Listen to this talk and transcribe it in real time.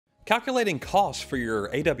Calculating costs for your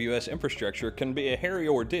AWS infrastructure can be a hairy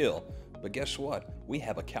ordeal, but guess what? We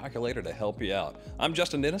have a calculator to help you out. I'm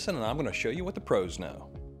Justin Dennison, and I'm going to show you what the pros know.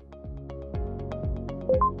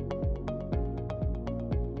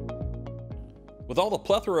 With all the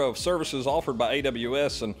plethora of services offered by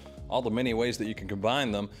AWS and all the many ways that you can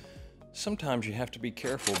combine them, sometimes you have to be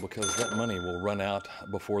careful because that money will run out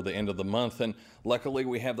before the end of the month. And luckily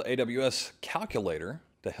we have the AWS Calculator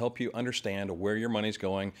to help you understand where your money's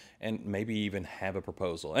going and maybe even have a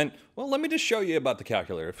proposal. And well, let me just show you about the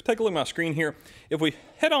calculator. If you take a look at my screen here, if we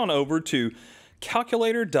head on over to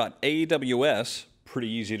calculator.aws, pretty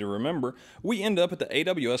easy to remember, we end up at the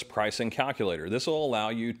AWS pricing calculator. This will allow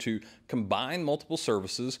you to combine multiple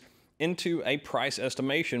services into a price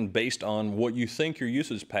estimation based on what you think your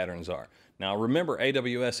usage patterns are. Now remember,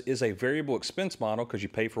 AWS is a variable expense model because you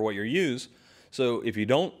pay for what you use. So if you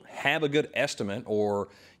don't have a good estimate or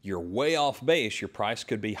you're way off base, your price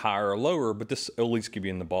could be higher or lower, but this will at least give you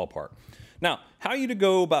in the ballpark. Now, how you to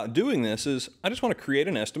go about doing this is, I just want to create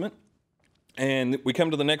an estimate, and we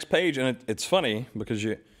come to the next page, and it's funny because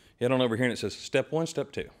you head on over here and it says step 1,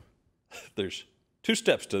 step 2. There's 2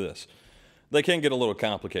 steps to this. They can get a little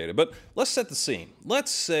complicated, but let's set the scene.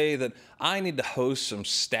 Let's say that I need to host some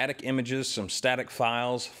static images, some static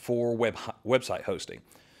files for website hosting.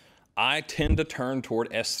 I tend to turn toward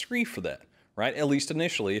S3 for that, right? At least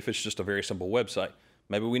initially, if it's just a very simple website.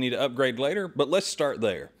 Maybe we need to upgrade later, but let's start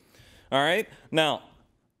there. All right, now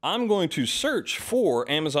I'm going to search for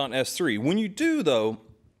Amazon S3. When you do though,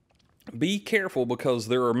 be careful because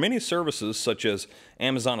there are many services such as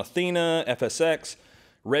Amazon Athena, FSx,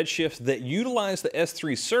 Redshift that utilize the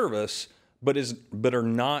S3 service, but are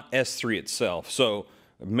not S3 itself. So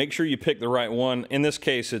make sure you pick the right one. In this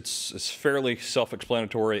case, it's fairly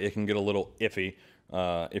self-explanatory. It can get a little iffy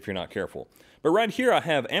if you're not careful. But right here, I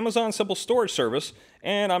have Amazon Simple Storage Service,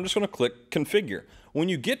 and I'm just going to click Configure. When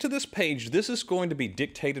you get to this page, this is going to be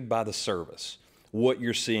dictated by the service, what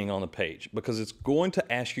you're seeing on the page, because it's going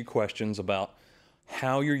to ask you questions about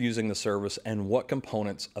how you're using the service and what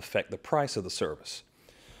components affect the price of the service.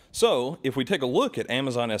 So if we take a look at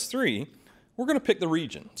Amazon S3, we're going to pick the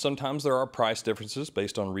region. Sometimes there are price differences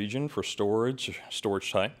based on region for storage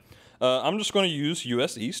type. I'm just going to use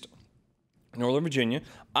US East, Northern Virginia.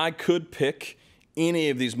 I could pick any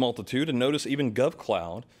of these multitude, and notice even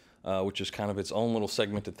GovCloud, which is kind of its own little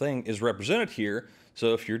segmented thing, is represented here.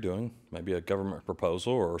 So if you're doing maybe a government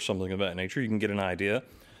proposal or something of that nature, you can get an idea.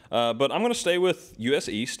 But I'm going to stay with US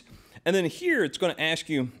East. And then here it's going to ask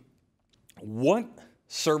you what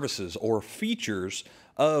services or features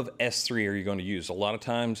of S3 are you going to use. A lot of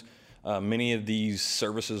times, many of these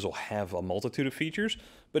services will have a multitude of features,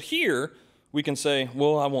 but here we can say,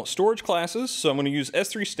 well, I want storage classes, so I'm going to use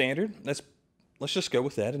S3 standard. Let's just go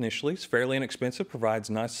with that initially. It's fairly inexpensive, provides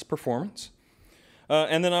nice performance.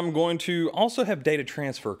 And then I'm going to also have data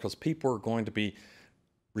transfer because people are going to be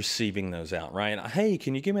receiving those out, right? Hey,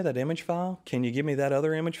 can you give me that image file? Can you give me that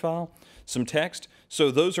other image file? Some text.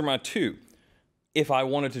 So those are my 2. If I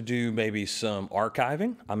wanted to do maybe some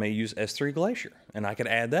archiving, I may use S3 Glacier, and I could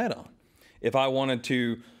add that on. If I wanted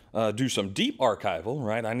to do some deep archival,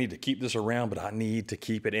 right, I need to keep this around, but I need to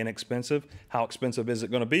keep it inexpensive. How expensive is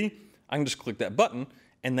it going to be? I can just click that button,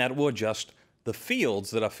 and that will adjust the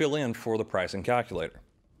fields that I fill in for the pricing calculator.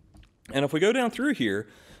 And if we go down through here,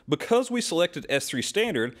 because we selected S3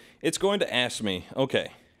 Standard, it's going to ask me,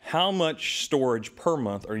 okay, how much storage per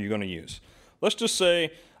month are you going to use? Let's just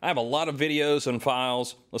say I have a lot of videos and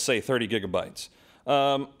files, let's say 30 gigabytes.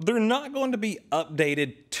 They're not going to be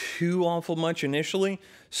updated too awful much initially,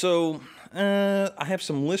 so I have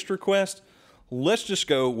some list requests. Let's just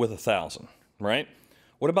go with 1,000, right?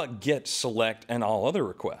 What about get, select, and all other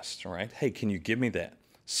requests, right? Hey, can you give me that?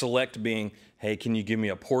 Select being, hey, can you give me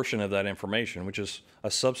a portion of that information, which is a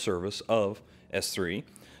subservice of S3.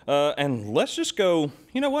 And let's just go,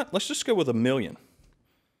 you know what? Let's just go with 1 million.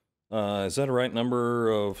 Is that a right number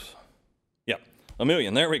of, yeah, 1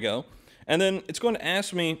 million, there we go. And then it's going to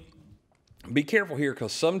ask me, be careful here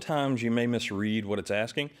because sometimes you may misread what it's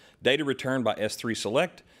asking. Data returned by S3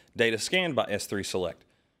 select, data scanned by S3 select.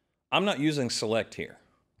 I'm not using select here,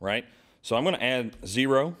 right? So I'm going to add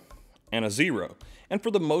 0 and a 0. And for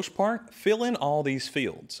the most part, fill in all these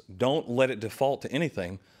fields. Don't let it default to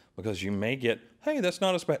anything because you may get, hey, that's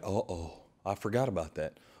not as bad. Uh-oh, I forgot about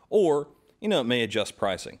that. Or, you know, it may adjust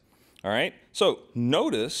pricing. All right, so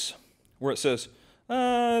notice where it says,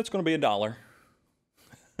 it's going to be $1.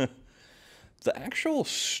 The actual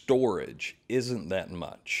storage isn't that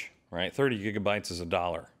much, right? 30 gigabytes is $1,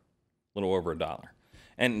 a little over $1.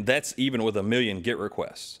 And that's even with 1 million GET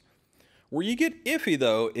requests. Where you get iffy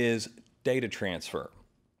though is data transfer.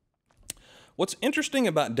 What's interesting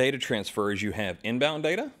about data transfer is you have inbound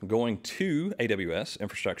data going to AWS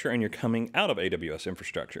infrastructure and you're coming out of AWS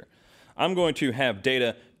infrastructure. I'm going to have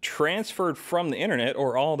data transferred from the internet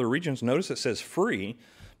or all the regions. Notice it says free,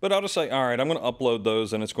 but I'll just say, all right, I'm going to upload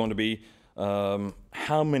those and it's going to be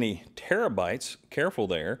how many terabytes, careful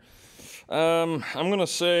there. I'm going to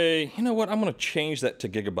say, you know what, I'm going to change that to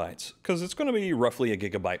gigabytes because it's going to be roughly a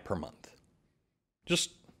gigabyte per month.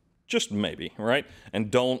 Just maybe, right?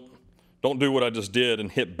 And don't do what I just did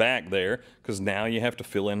and hit back there because now you have to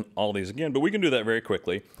fill in all these again, but we can do that very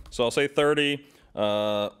quickly. So I'll say 30,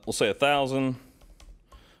 we'll say 1,000,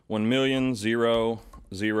 1 million, 0,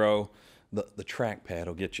 0. The trackpad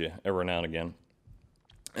will get you every now and again.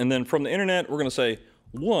 And then from the internet, we're going to say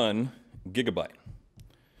 1 gigabyte.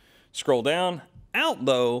 Scroll down. Out,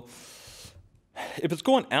 though, if it's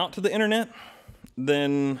going out to the internet,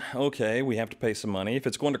 then, okay, we have to pay some money. If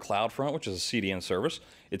it's going to CloudFront, which is a CDN service,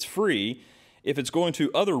 it's free. If it's going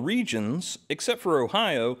to other regions, except for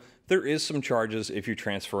Ohio, there is some charges if you're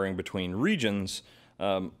transferring between regions,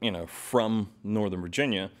 from Northern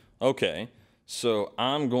Virginia. Okay, so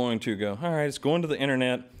I'm going to go, all right, it's going to the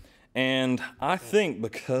internet. And I think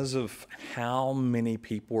because of how many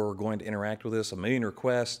people are going to interact with this, 1 million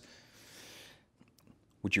requests,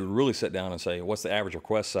 would you really sit down and say, what's the average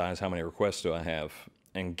request size? How many requests do I have?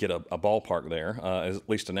 And get a ballpark there, at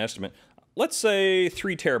least an estimate. Let's say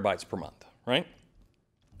 3 terabytes per month, right?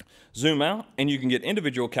 Zoom out and you can get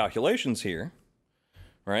individual calculations here,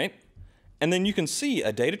 right? And then you can see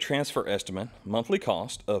a data transfer estimate, monthly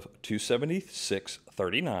cost of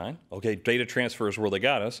 $276.39. Okay, data transfer is where they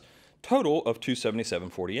got us. Total of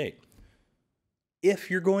 $277.48.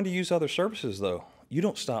 If you're going to use other services though, you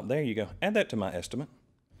don't stop there. You go, add that to my estimate.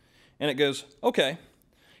 And it goes, okay,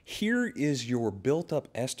 here is your built up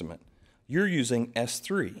estimate. You're using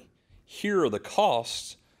S3. Here are the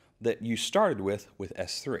costs that you started with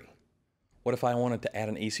S3. What if I wanted to add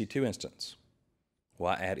an Ec2 instance?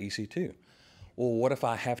 Well, I add Ec2. Well, what if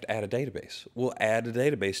I have to add a database? We'll add a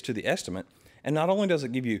database to the estimate. And not only does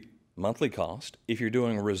it give you monthly cost, if you're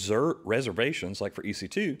doing reservations like for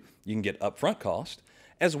Ec2, you can get upfront cost,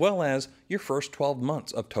 as well as your first 12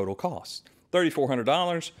 months of total costs.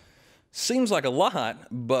 $3,400 seems like a lot,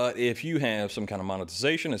 but if you have some kind of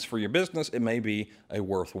monetization, it's for your business, it may be a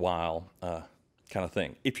worthwhile kind of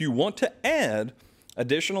thing. If you want to add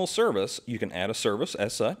additional service, you can add a service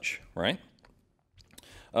as such, right?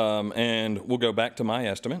 And we'll go back to my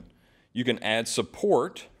estimate. You can add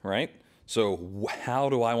support, right? So how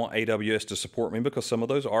do I want AWS to support me? Because some of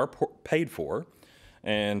those are paid for.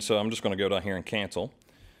 And so I'm just going to go down here and cancel.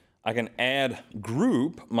 I can add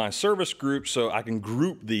group, my service group, so I can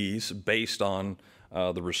group these based on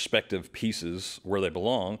the respective pieces where they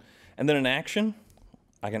belong. And then in action,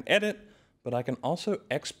 I can edit, but I can also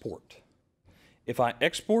export. If I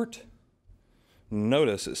export,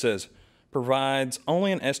 notice it says, provides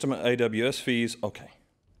only an estimate AWS fees. Okay.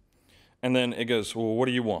 And then it goes, well, what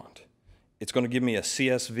do you want? It's going to give me a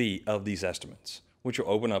CSV of these estimates, which will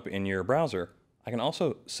open up in your browser. I can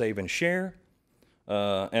also save and share.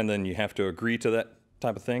 And then you have to agree to that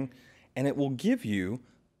type of thing. And it will give you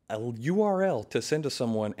a URL to send to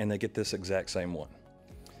someone and they get this exact same one.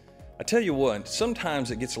 I tell you what, sometimes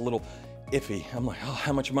it gets a little iffy. I'm like, oh,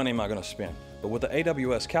 how much money am I going to spend? But with the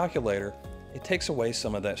AWS calculator, it takes away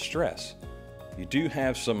some of that stress. You do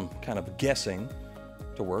have some kind of guessing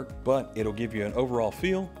to work, but it'll give you an overall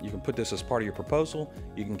feel. You can put this as part of your proposal.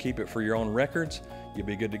 You can keep it for your own records. You'll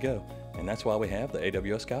be good to go. And that's why we have the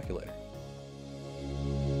AWS calculator.